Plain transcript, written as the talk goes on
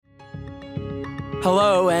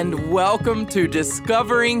Hello and welcome to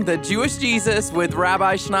Discovering the Jewish Jesus with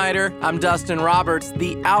Rabbi Schneider. I'm Dustin Roberts,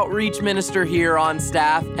 the outreach minister here on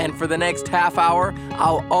staff, and for the next half hour,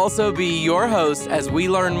 I'll also be your host as we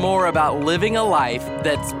learn more about living a life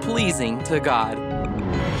that's pleasing to God.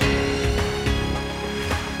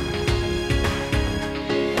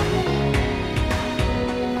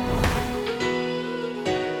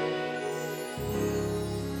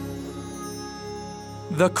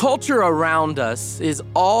 The culture around us is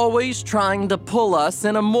always trying to pull us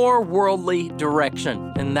in a more worldly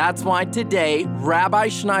direction. And that's why today, Rabbi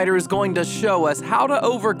Schneider is going to show us how to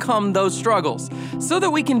overcome those struggles so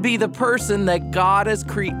that we can be the person that God has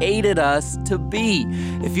created us to be.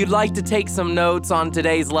 If you'd like to take some notes on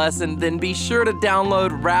today's lesson, then be sure to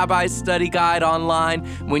download Rabbi's Study Guide online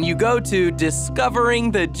when you go to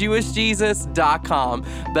discoveringthejewishjesus.com.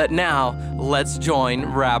 But now, let's join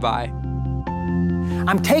Rabbi.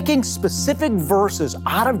 I'm taking specific verses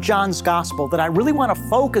out of John's Gospel that I really want to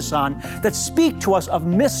focus on that speak to us of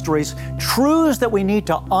mysteries, truths that we need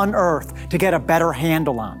to unearth to get a better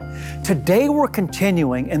handle on. Today we're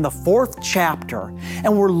continuing in the 4th chapter,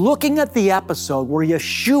 and we're looking at the episode where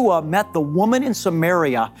Yeshua met the woman in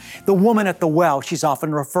Samaria, the woman at the well she's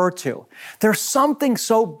often referred to. There's something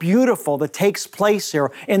so beautiful that takes place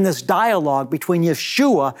here in this dialogue between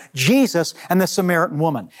Yeshua, Jesus, and the Samaritan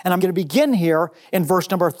woman. And I'm going to begin here in verse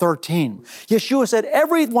number 13. Yeshua said,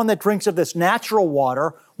 "Everyone that drinks of this natural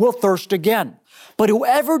water will thirst again. But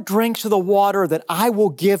whoever drinks of the water that I will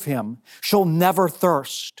give him shall never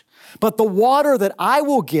thirst. But the water that I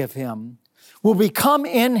will give him will become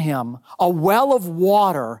in him a well of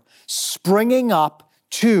water springing up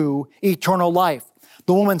to eternal life."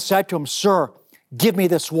 The woman said to him, "Sir, give me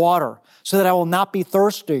this water so that I will not be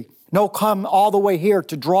thirsty, no come all the way here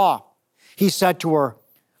to draw." He said to her,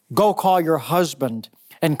 "Go call your husband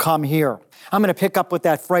and come here." I'm going to pick up with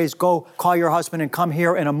that phrase, "Go call your husband and come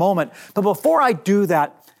here," in a moment. But before I do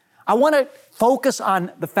that, I want to focus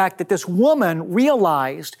on the fact that this woman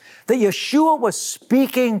realized that Yeshua was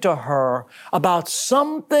speaking to her about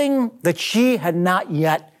something that she had not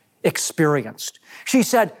yet experienced. She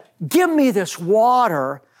said, "Give me this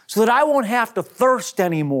water so that I won't have to thirst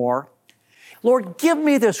anymore." "Lord, give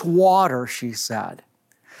me this water," she said,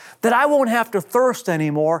 "that I won't have to thirst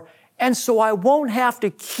anymore, and so I won't have to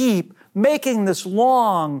keep making this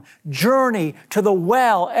long journey to the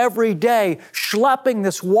well every day, schlepping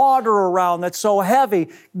this water around that's so heavy.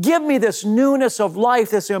 Give me this newness of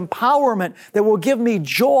life, this empowerment that will give me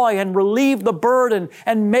joy and relieve the burden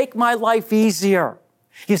and make my life easier."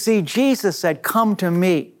 You see, Jesus said, "Come to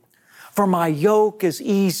me, for my yoke is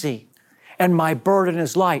easy and my burden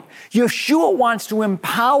is light." Yeshua wants to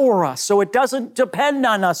empower us so it doesn't depend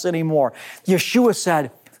on us anymore. Yeshua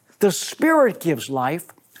said, "The Spirit gives life,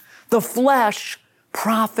 the flesh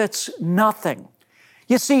profits nothing."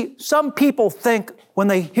 You see, some people think when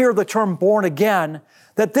they hear the term born again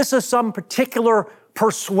that this is some particular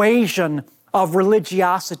persuasion of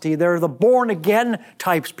religiosity. They're the born again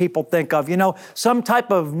types people think of, some type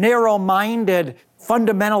of narrow-minded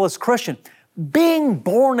fundamentalist Christian. Being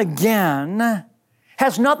born again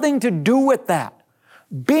has nothing to do with that.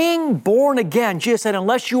 Being born again, Jesus said,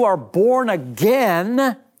 unless you are born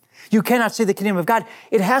again, you cannot see the kingdom of God.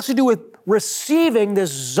 It has to do with receiving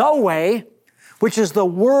this Zoe, which is the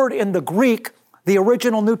word in the Greek, the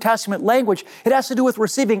original New Testament language. It has to do with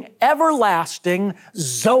receiving everlasting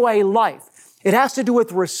Zoe life. It has to do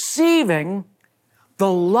with receiving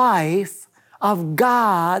the life of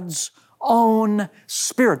God's own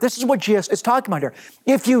Spirit. This is what Jesus is talking about here.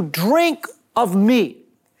 If you drink of me,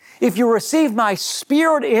 if you receive my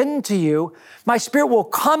Spirit into you, my Spirit will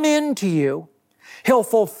come into you. He'll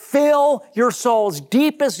fulfill your soul's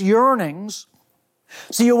deepest yearnings,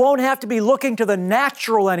 so you won't have to be looking to the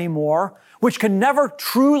natural anymore, which can never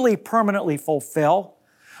truly permanently fulfill,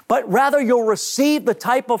 but rather you'll receive the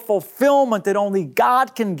type of fulfillment that only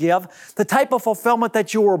God can give, the type of fulfillment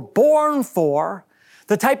that you were born for,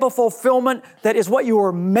 the type of fulfillment that is what you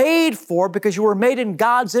were made for because you were made in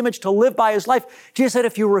God's image to live by His life. Jesus said,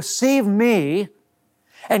 if you receive me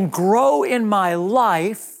and grow in my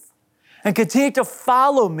life, and continue to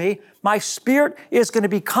follow me, my Spirit is going to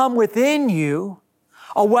become within you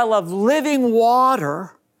a well of living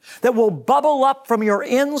water that will bubble up from your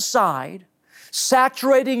inside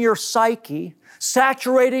saturating your psyche,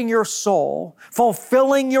 saturating your soul,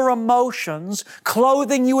 fulfilling your emotions,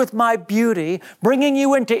 clothing you with my beauty, bringing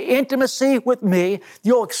you into intimacy with me.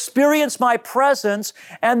 You'll experience my presence,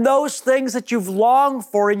 and those things that you've longed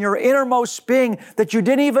for in your innermost being that you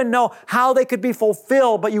didn't even know how they could be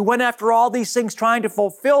fulfilled, but you went after all these things trying to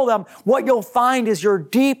fulfill them. What you'll find is your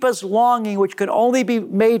deepest longing, which can only be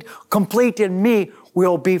made complete in me,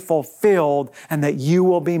 will be fulfilled, and that you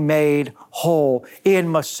will be made whole. In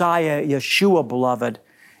Messiah, Yeshua, beloved,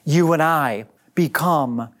 you and I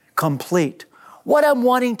become complete. What I'm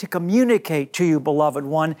wanting to communicate to you, beloved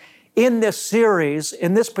one, in this series,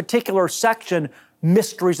 in this particular section,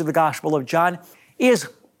 Mysteries of the Gospel of John, is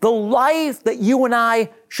the life that you and I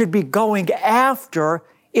should be going after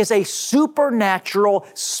is a supernatural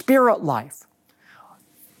spirit life.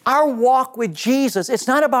 Our walk with Jesus, it's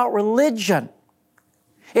not about religion.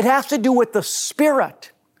 It has to do with the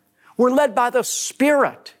Spirit. We're led by the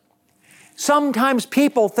Spirit. Sometimes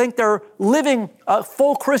people think they're living a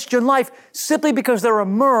full Christian life simply because they're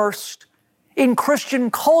immersed in Christian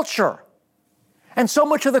culture. And so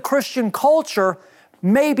much of the Christian culture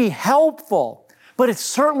may be helpful, but it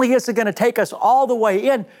certainly isn't going to take us all the way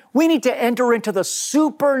in. We need to enter into the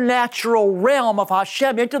supernatural realm of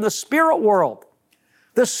Hashem, into the spirit world.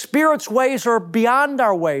 The Spirit's ways are beyond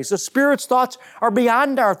our ways. The Spirit's thoughts are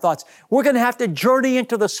beyond our thoughts. We're going to have to journey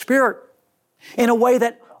into the Spirit in a way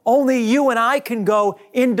that only you and I can go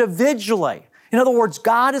individually. In other words,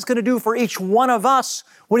 God is going to do for each one of us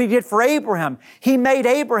what He did for Abraham. He made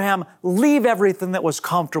Abraham leave everything that was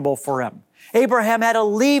comfortable for him. Abraham had to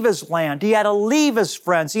leave his land. He had to leave his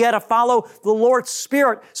friends. He had to follow the Lord's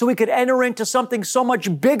Spirit so he could enter into something so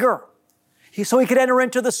much bigger. So he could enter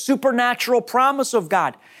into the supernatural promise of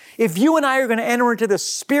God. If you and I are going to enter into this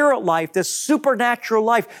spirit life, this supernatural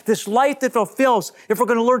life, this life that fulfills, if we're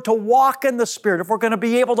going to learn to walk in the Spirit, if we're going to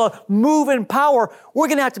be able to move in power, we're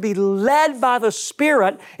going to have to be led by the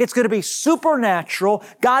Spirit. It's going to be supernatural.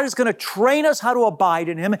 God is going to train us how to abide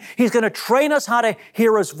in Him. He's going to train us how to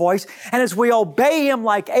hear His voice. And as we obey Him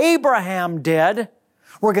like Abraham did,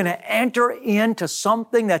 we're going to enter into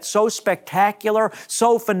something that's so spectacular,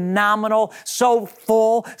 so phenomenal, so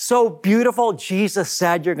full, so beautiful. Jesus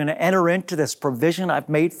said, you're going to enter into this provision I've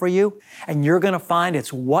made for you, and you're going to find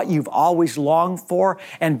it's what you've always longed for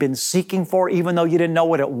and been seeking for, even though you didn't know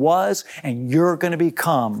what it was, and you're going to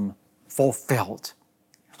become fulfilled.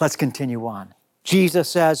 Let's continue on. Jesus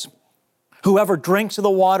says, whoever drinks of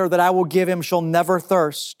the water that I will give him shall never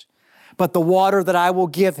thirst. But the water that I will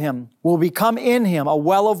give him will become in him a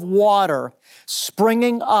well of water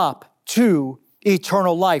springing up to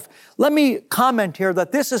eternal life. Let me comment here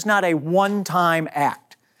that this is not a one-time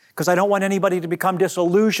act, because I don't want anybody to become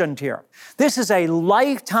disillusioned here. This is a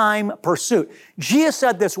lifetime pursuit. Jesus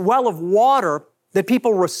said this well of water that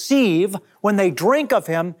people receive when they drink of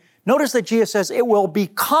him, notice that Jesus says it will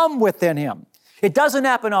become within him. It doesn't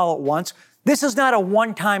happen all at once. This is not a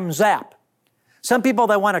one-time zap. Some people,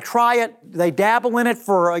 they want to try it, they dabble in it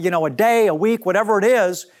for, a day, a week, whatever it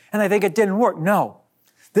is, and they think it didn't work. No,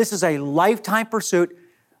 this is a lifetime pursuit.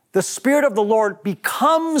 The Spirit of the Lord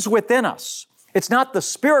becomes within us. It's not the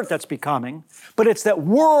Spirit that's becoming, but it's that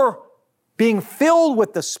we're being filled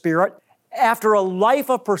with the Spirit after a life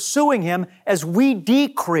of pursuing Him as we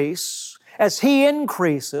decrease, as He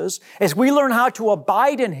increases, as we learn how to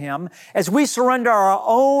abide in Him, as we surrender our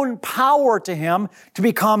own power to Him to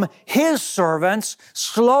become His servants.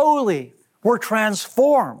 Slowly, we're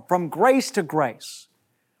transformed from grace to grace,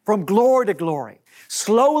 from glory to glory.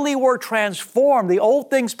 Slowly, we're transformed. The old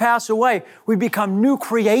things pass away. We become new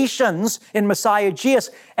creations in Messiah Jesus.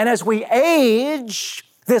 And as we age,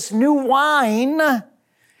 this new wine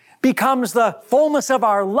becomes the fullness of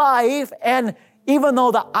our life, and even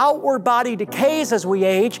though the outward body decays as we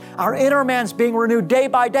age, our inner man's being renewed day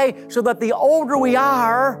by day, so that the older we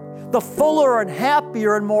are, the fuller and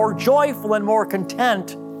happier and more joyful and more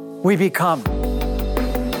content we become.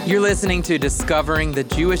 You're listening to Discovering the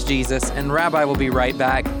Jewish Jesus, and Rabbi will be right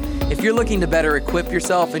back. If you're looking to better equip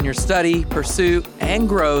yourself in your study, pursuit, and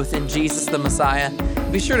growth in Jesus the Messiah,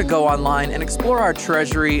 be sure to go online and explore our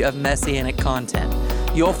treasury of Messianic content.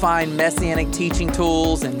 You'll find Messianic teaching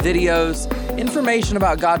tools and videos, information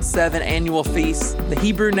about God's 7 annual feasts, the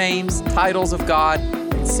Hebrew names, titles of God,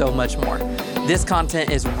 and so much more. This content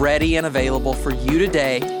is ready and available for you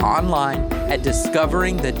today online at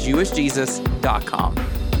discoveringthejewishjesus.com.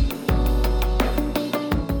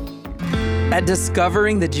 At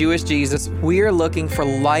Discovering the Jewish Jesus, we are looking for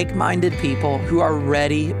like-minded people who are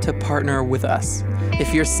ready to partner with us.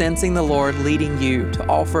 If you're sensing the Lord leading you to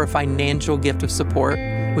offer a financial gift of support,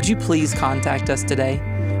 would you please contact us today?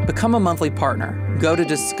 Become a monthly partner. Go to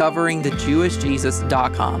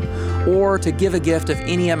discoveringthejewishjesus.com, or to give a gift of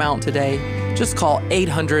any amount today, just call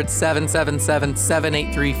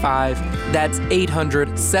 800-777-7835. That's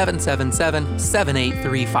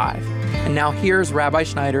 800-777-7835. And now here's Rabbi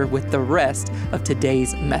Schneider with the rest of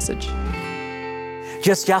today's message.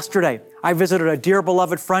 Just yesterday, I visited a dear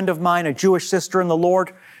beloved friend of mine, a Jewish sister in the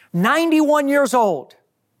Lord, 91 years old.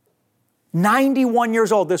 91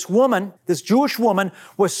 years old. This woman, this Jewish woman,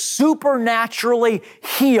 was supernaturally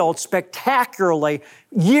healed spectacularly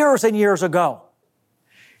years and years ago.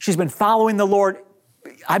 She's been following the Lord,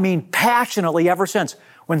 passionately ever since.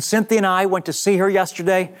 When Cynthia and I went to see her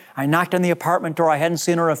yesterday, I knocked on the apartment door. I hadn't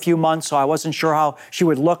seen her in a few months, so I wasn't sure how she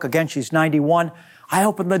would look. Again, she's 91. I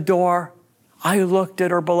opened the door. I looked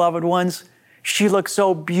at her, beloved ones. She looked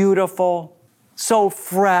so beautiful, so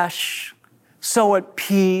fresh, so at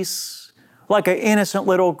peace, like an innocent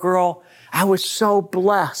little girl. I was so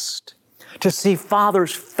blessed to see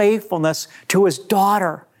Father's faithfulness to His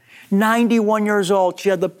daughter. 91 years old, she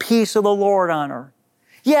had the peace of the Lord on her.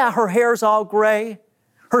 Yeah, her hair's all gray,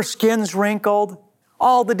 her skin's wrinkled,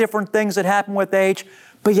 all the different things that happen with age,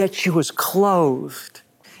 but yet she was clothed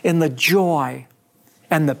in the joy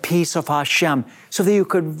and the peace of Hashem, so that you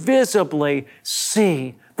could visibly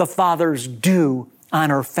see the Father's dew on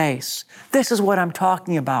her face. This is what I'm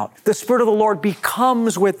talking about. The Spirit of the Lord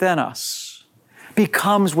becomes within us.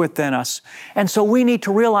 Becomes within us. And so we need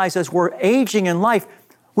to realize as we're aging in life,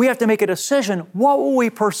 we have to make a decision. What will we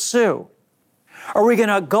pursue? Are we going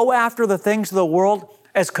to go after the things of the world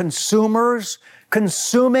as consumers,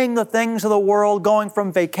 consuming the things of the world, going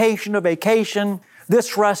from vacation to vacation,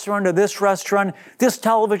 this restaurant to this restaurant, this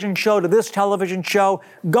television show to this television show,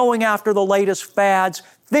 going after the latest fads,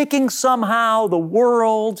 thinking somehow the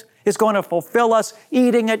world is going to fulfill us,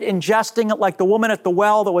 eating it, ingesting it like the woman at the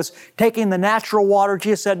well that was taking the natural water.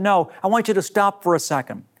 Jesus said, no, I want you to stop for a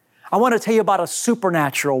second. I want to tell you about a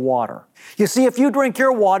supernatural water. You see, if you drink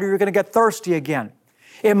your water, you're going to get thirsty again.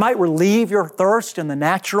 It might relieve your thirst in the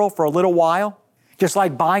natural for a little while, just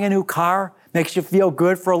like buying a new car makes you feel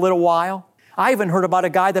good for a little while. I even heard about a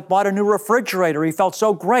guy that bought a new refrigerator. He felt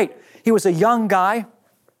so great. He was a young guy.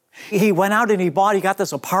 He went out and he got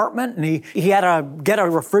this apartment, and he had to get a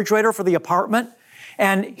refrigerator for the apartment.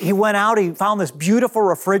 And he went out, he found this beautiful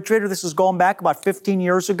refrigerator. This is going back about 15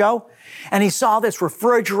 years ago. And he saw this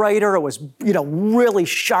refrigerator. It was, really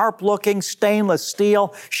sharp looking, stainless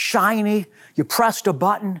steel, shiny. You pressed a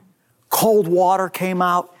button, cold water came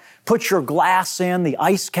out. Put your glass in, the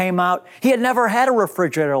ice came out. He had never had a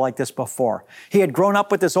refrigerator like this before. He had grown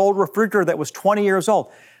up with this old refrigerator that was 20 years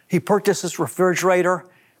old. He purchased this refrigerator,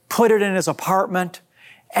 put it in his apartment,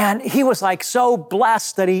 and he was like so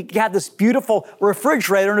blessed that he had this beautiful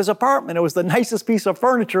refrigerator in his apartment. It was the nicest piece of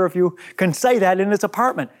furniture, if you can say that, in his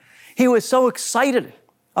apartment. He was so excited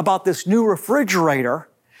about this new refrigerator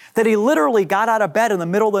that he literally got out of bed in the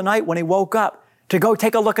middle of the night when he woke up to go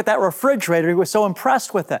take a look at that refrigerator. He was so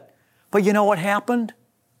impressed with it. But you know what happened?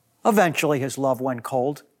 Eventually his love went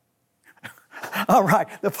cold. All right,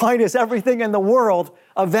 the point is everything in the world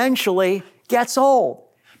eventually gets old.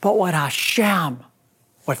 But what Hashem,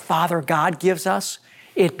 what Father God gives us,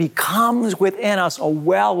 it becomes within us a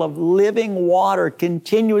well of living water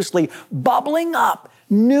continuously bubbling up,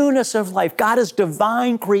 newness of life. God is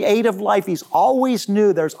divine, creative life. He's always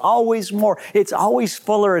new. There's always more. It's always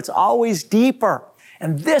fuller. It's always deeper.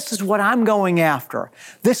 And this is what I'm going after.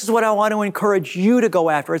 This is what I want to encourage you to go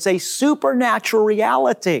after. It's a supernatural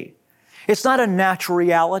reality. It's not a natural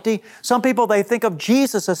reality. Some people, they think of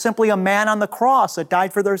Jesus as simply a man on the cross that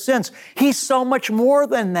died for their sins. He's so much more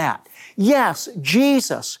than that. Yes,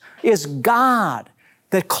 Jesus is God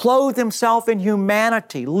that clothed Himself in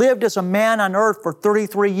humanity, lived as a man on earth for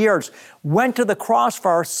 33 years, went to the cross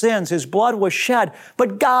for our sins. His blood was shed.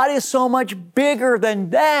 But God is so much bigger than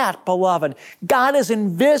that, beloved. God is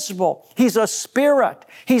invisible. He's a spirit.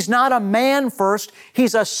 He's not a man first.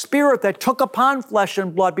 He's a spirit that took upon flesh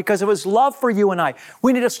and blood because of His love for you and I.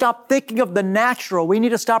 We need to stop thinking of the natural. We need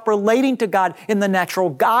to stop relating to God in the natural.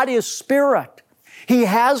 God is spirit. He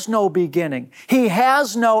has no beginning. He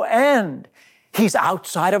has no end. He's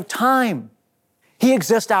outside of time. He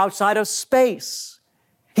exists outside of space.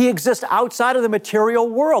 He exists outside of the material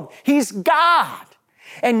world. He's God.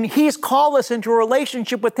 And He's called us into a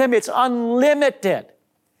relationship with Him. It's unlimited.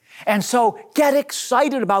 And so get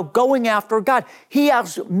excited about going after God. He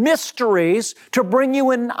has mysteries to bring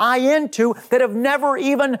you and I into that have never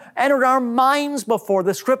even entered our minds before.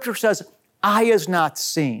 The Scripture says, eye is not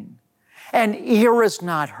seen and ear is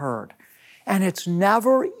not heard. and it's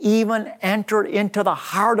never even entered into the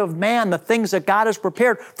heart of man, the things that God has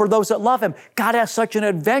prepared for those that love Him. God has such an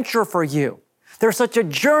adventure for you. There's such a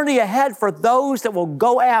journey ahead for those that will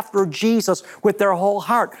go after Jesus with their whole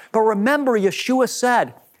heart. But remember, Yeshua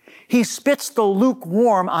said, He spits the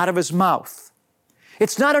lukewarm out of His mouth.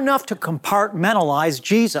 It's not enough to compartmentalize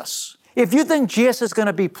Jesus. If you think Jesus is going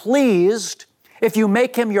to be pleased if you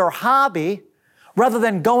make Him your hobby rather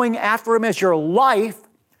than going after Him as your life,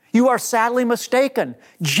 you are sadly mistaken.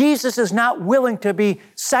 Jesus is not willing to be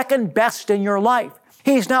second best in your life.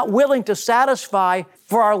 He's not willing to satisfy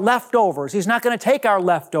for our leftovers. He's not going to take our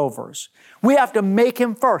leftovers. We have to make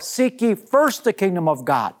Him first. Seek ye first the kingdom of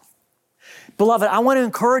God. Beloved, I want to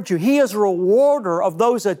encourage you. He is a rewarder of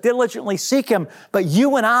those that diligently seek Him, but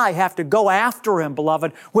you and I have to go after Him,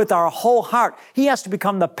 beloved, with our whole heart. He has to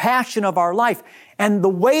become the passion of our life. And the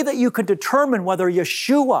way that you can determine whether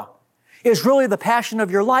Yeshua is really the passion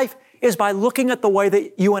of your life is by looking at the way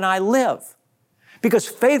that you and I live. Because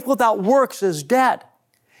faith without works is dead.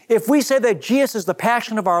 If we say that Jesus is the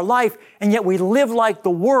passion of our life, and yet we live like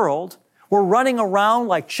the world, we're running around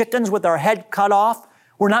like chickens with our head cut off,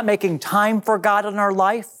 we're not making time for God in our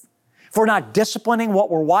life, if we're not disciplining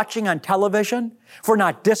what we're watching on television, if we're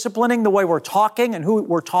not disciplining the way we're talking and who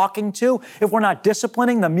we're talking to, if we're not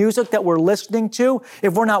disciplining the music that we're listening to,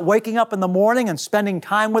 if we're not waking up in the morning and spending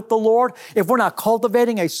time with the Lord, if we're not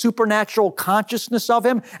cultivating a supernatural consciousness of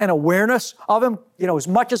Him and awareness of Him, as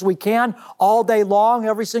much as we can all day long,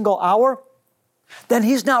 every single hour, then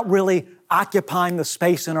He's not really occupying the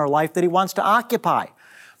space in our life that He wants to occupy.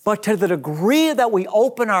 But to the degree that we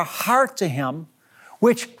open our heart to Him,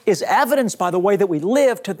 which is evidenced by the way that we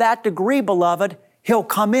live, to that degree, beloved, He'll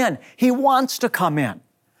come in. He wants to come in.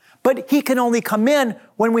 But He can only come in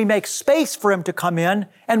when we make space for Him to come in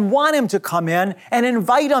and want Him to come in and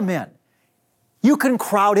invite Him in. You can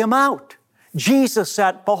crowd Him out. Jesus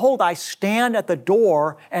said, "Behold, I stand at the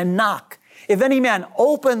door and knock. If any man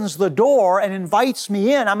opens the door and invites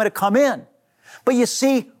me in, I'm going to come in." But you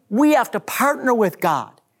see, we have to partner with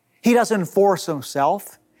God. He doesn't force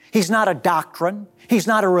Himself. He's not a doctrine. He's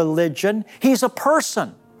not a religion. He's a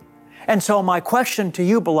person. And so my question to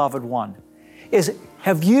you, beloved one, is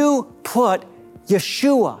have you put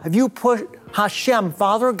Yeshua, have you put Hashem,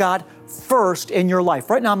 Father God, first in your life?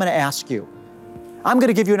 Right now I'm going to ask you. I'm going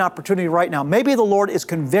to give you an opportunity right now. Maybe the Lord is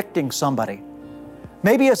convicting somebody.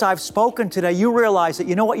 Maybe as I've spoken today, you realize that,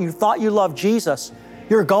 you thought you loved Jesus.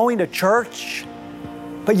 You're going to church,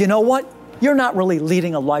 but you know what? You're not really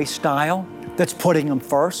leading a lifestyle that's putting Him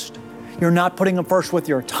first. You're not putting Him first with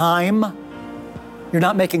your time. You're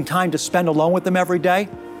not making time to spend alone with Him every day.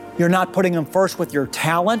 You're not putting Him first with your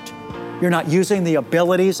talent. You're not using the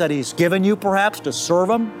abilities that He's given you, perhaps, to serve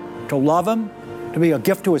Him, to love Him, to be a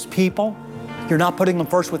gift to His people. You're not putting Him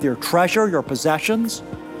first with your treasure, your possessions.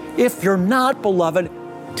 If you're not, beloved,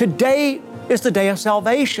 today is the day of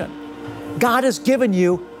salvation. God has given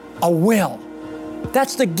you a will.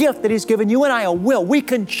 That's the gift that He's given you and I, a will. We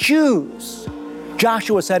can choose.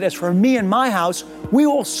 Joshua said, "As for me and my house, we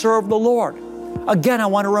will serve the Lord." Again, I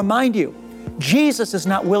want to remind you, Jesus is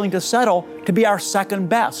not willing to settle to be our second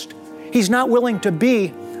best. He's not willing to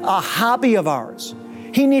be a hobby of ours.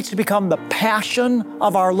 He needs to become the passion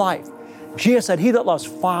of our life. Jesus said, "He that loves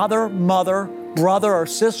father, mother, brother, or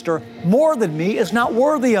sister more than me is not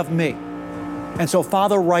worthy of me." And so,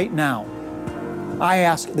 Father, right now, I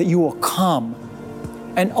ask that you will come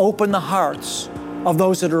and open the hearts of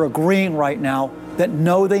those that are agreeing right now that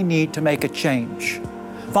know they need to make a change.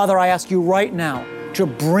 Father, I ask you right now to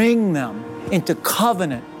bring them into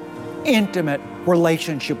covenant, intimate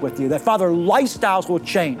relationship with you. That, Father, lifestyles will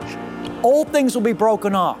change. Old things will be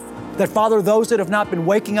broken off. That, Father, those that have not been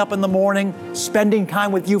waking up in the morning, spending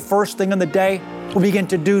time with you first thing in the day, will begin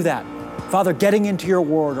to do that. Father, getting into your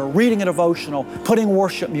word or reading a devotional, putting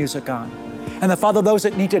worship music on. And that, Father, those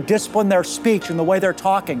that need to discipline their speech and the way they're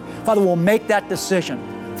talking, Father, will make that decision.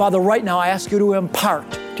 Father, right now I ask you to impart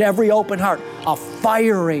to every open heart a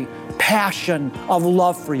fiery passion of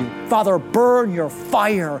love for you. Father, burn your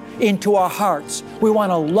fire into our hearts. We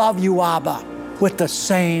want to love you, Abba, with the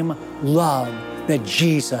same love that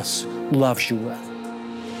Jesus loves you with.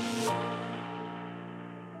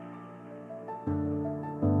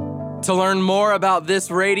 To learn more about this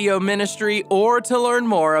radio ministry or to learn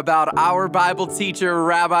more about our Bible teacher,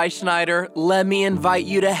 Rabbi Schneider, let me invite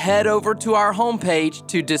you to head over to our homepage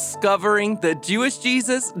to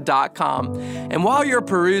discoveringthejewishjesus.com. And while you're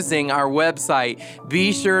perusing our website,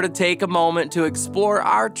 be sure to take a moment to explore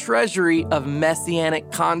our treasury of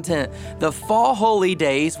messianic content. The Fall Holy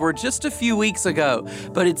Days were just a few weeks ago,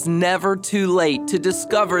 but it's never too late to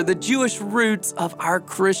discover the Jewish roots of our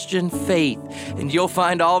Christian faith. And you'll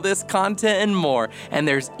find all this content and more. And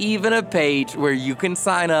there's even a page where you can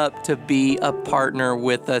sign up to be a partner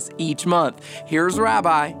with us each month. Here's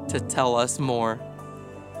Rabbi to tell us more.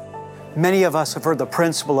 Many of us have heard the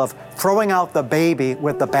principle of throwing out the baby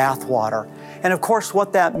with the bathwater. And of course,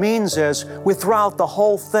 what that means is we throw out the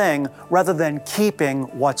whole thing rather than keeping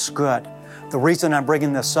what's good. The reason I'm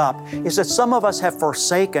bringing this up is that some of us have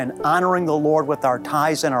forsaken honoring the Lord with our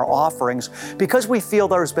tithes and our offerings because we feel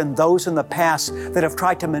there's been those in the past that have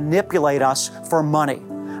tried to manipulate us for money.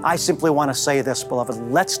 I simply want to say this, beloved,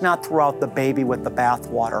 let's not throw out the baby with the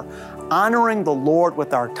bathwater. Honoring the Lord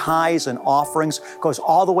with our tithes and offerings goes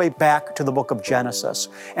all the way back to the book of Genesis.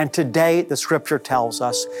 And today, the Scripture tells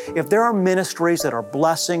us, if there are ministries that are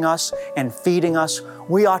blessing us and feeding us,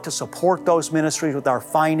 we ought to support those ministries with our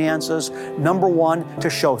finances. Number one, to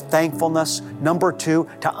show thankfulness. Number two,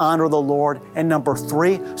 to honor the Lord. And number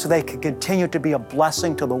three, so they can continue to be a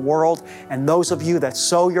blessing to the world. And those of you that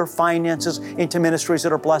sow your finances into ministries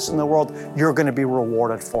that are blessing the world, you're going to be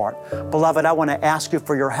rewarded for it. Beloved, I want to ask you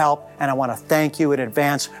for your help, and I want to thank you in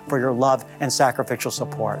advance for your love and sacrificial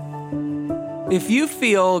support. If you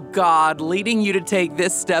feel God leading you to take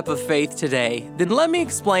this step of faith today, then let me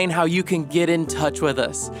explain how you can get in touch with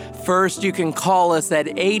us. First, you can call us at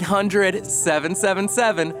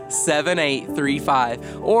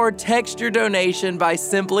 800-777-7835 or text your donation by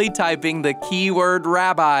simply typing the keyword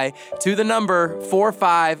Rabbi to the number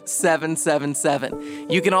 45777.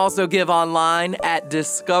 You can also give online at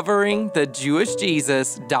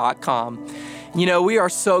discoveringthejewishjesus.com. You know, we are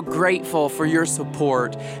so grateful for your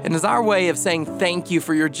support, and as our way of saying thank you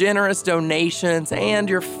for your generous donations and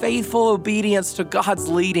your faithful obedience to God's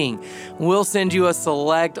leading, we'll send you a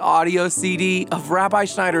select audio CD of Rabbi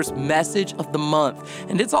Schneider's Message of the Month,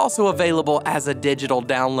 and it's also available as a digital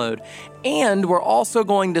download. And we're also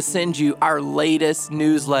going to send you our latest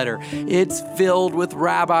newsletter. It's filled with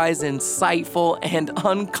Rabbi's insightful and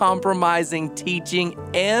uncompromising teaching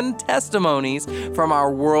and testimonies from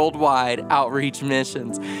our worldwide outreach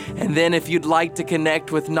missions. And then if you'd like to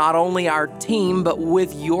connect with not only our team, but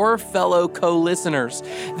with your fellow co-listeners,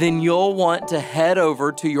 then you'll want to head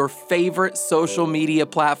over to your favorite social media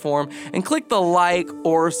platform and click the like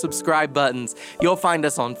or subscribe buttons. You'll find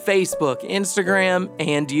us on Facebook, Instagram,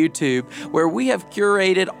 and YouTube, where we have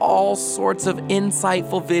curated all sorts of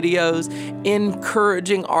insightful videos,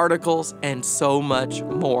 encouraging articles, and so much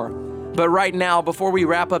more. But right now, before we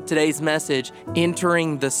wrap up today's message,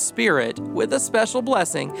 Entering the Spirit with a special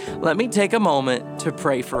blessing, let me take a moment to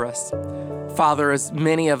pray for us. Father, as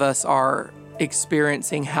many of us are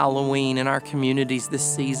experiencing Halloween in our communities this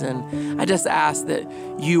season, I just ask that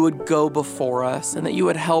you would go before us and that you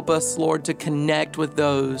would help us, Lord, to connect with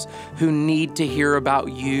those who need to hear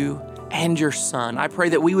about you and your Son. I pray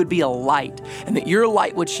that we would be a light and that your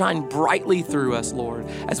light would shine brightly through us, Lord,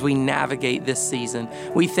 as we navigate this season.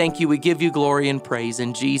 We thank you. We give you glory and praise.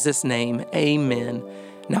 In Jesus' name, amen.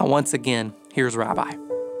 Now, once again, here's Rabbi.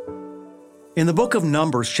 In the book of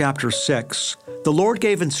Numbers, chapter 6, the Lord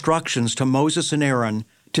gave instructions to Moses and Aaron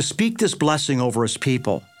to speak this blessing over his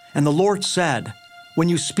people. And the Lord said, "When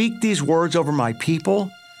you speak these words over my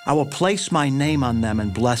people, I will place my name on them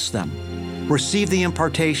and bless them. Receive the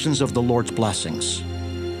impartations of the Lord's blessings."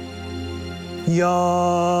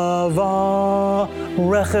 Yavarech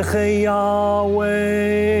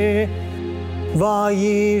Yahweh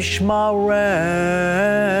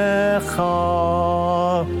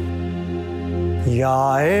vayishmarecha.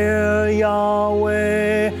 Ya'er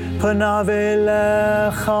Yahweh panav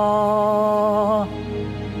elecha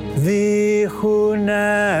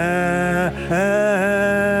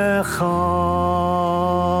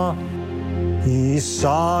vichunecha.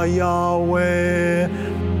 Yisa Yahweh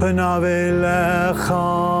panav elecha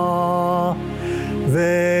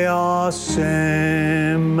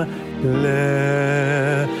ve'asem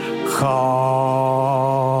lecha.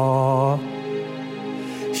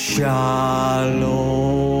 Shalom.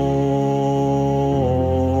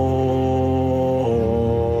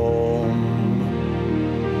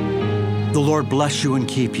 The Lord bless you and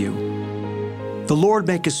keep you. The Lord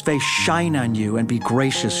make his face shine on you and be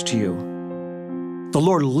gracious to you. The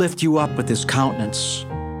Lord lift you up with his countenance,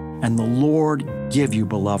 and the Lord give you,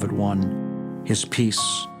 beloved one, his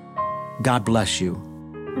peace. God bless you,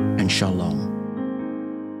 and shalom.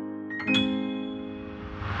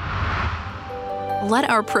 Let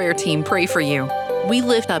our prayer team pray for you. We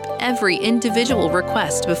lift up every individual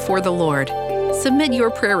request before the Lord. Submit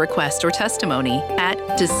your prayer request or testimony at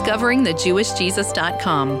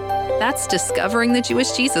discoveringthejewishjesus.com. That's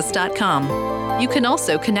discoveringthejewishjesus.com. You can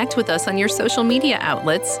also connect with us on your social media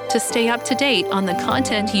outlets to stay up to date on the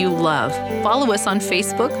content you love. Follow us on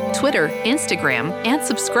Facebook, Twitter, Instagram, and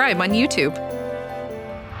subscribe on YouTube.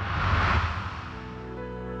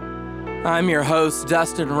 I'm your host,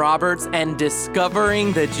 Dustin Roberts, and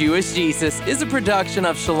Discovering the Jewish Jesus is a production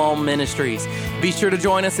of Shalom Ministries. Be sure to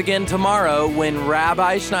join us again tomorrow when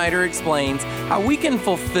Rabbi Schneider explains how we can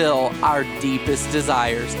fulfill our deepest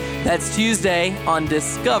desires. That's Tuesday on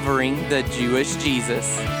Discovering the Jewish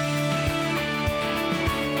Jesus.